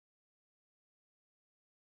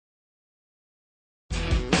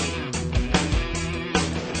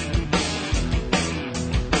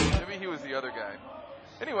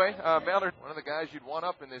Anyway, Mallard, one of the guys you'd want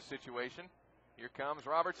up in this situation. Here comes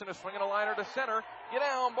Robertson, a swinging a liner to center. Get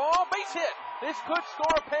down, ball, base hit. This could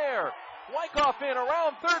score a pair. Wyckoff in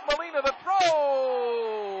around third. Molina the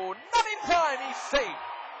throw. Not in time. He's safe.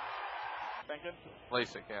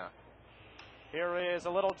 Lasik, yeah. Here is a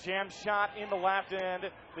little jam shot in the left end.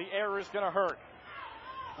 The error is going to hurt.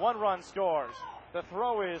 1 run scores. The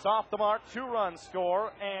throw is off the mark. 2-run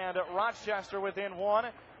score, and Rochester within 1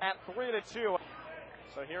 at 3-2.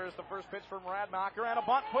 So here is the first pitch from Radmacher, and a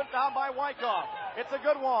bunt put down by Wyckoff. It's a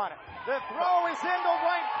good one. The throw is into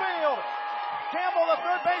right field. Campbell, the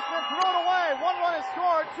third baseman, threw it away. 1 run is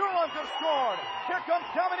scored. 2 runs have scored. Here comes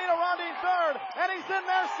Caminito rounding third, and he's in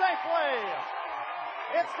there safely.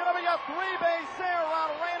 It's going to be a 3-base error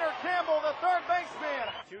on Rainer Campbell, the third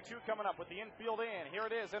baseman. 2-2 coming up with the infield in. Here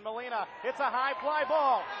it is in Molina. It's a high fly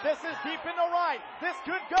ball. This is deep into right. This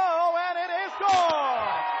could go, and it is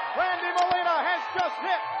gone. Randy Molina has just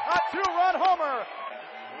hit a 2-run homer.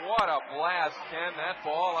 What a blast, Ken. That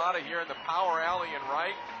ball out of here in the power alley and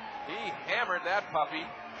right. He hammered that puppy.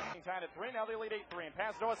 Tied at 3, now they lead 8-3. And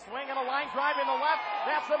Pazdo a swing and a line drive in the left.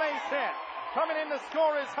 That's a base hit. Coming in to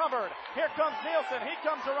score is Hubbard. Here comes Nielsen. He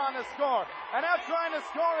comes around to score. And now trying to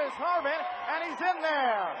score is Harvin, and he's in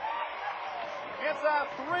there. It's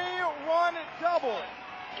a 3-run double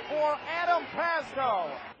for Adam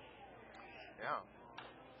Pazdo. Yeah.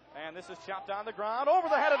 And this is chopped on the ground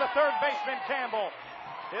over the head of the third baseman, Campbell.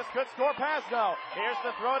 This could score Pazdo. Here's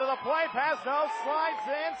the throw to the plate. Pazdo slides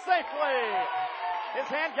in safely.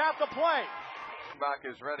 His hand got the play. Bach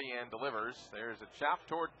is ready and delivers. There's a chop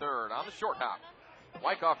toward third on the short hop.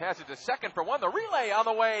 Wyckoff has it to second for 1. The relay on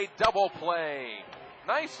the way. Double play.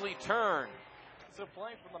 Nicely turned. It's a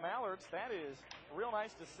play from the Mallards. That is real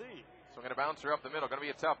nice to see. So going to bounce her up the middle. Going to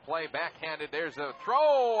be a tough play. Backhanded. There's a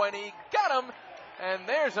throw, and he got him. And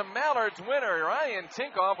there's a Mallards winner. Ryan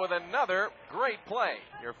Tinkoff with another great play.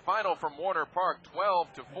 Your final from Warner Park,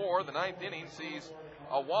 12-4. The 9th inning sees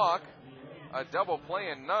a walk, a double play,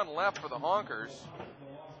 and none left for the Honkers.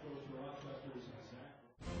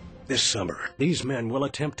 This summer, these men will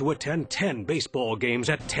attempt to attend 10 baseball games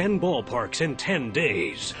at 10 ballparks in 10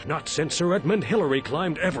 days. Not since Sir Edmund Hillary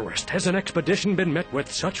climbed Everest has an expedition been met with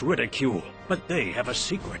such ridicule. But they have a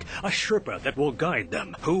secret, a Sherpa that will guide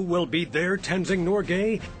them. Who will be there, Tenzing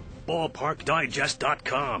Norgay?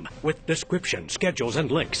 BallparkDigest.com. With description, schedules, and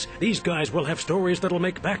links, these guys will have stories that'll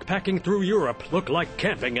make backpacking through Europe look like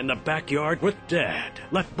camping in the backyard with Dad.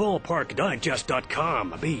 Let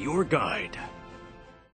BallparkDigest.com be your guide.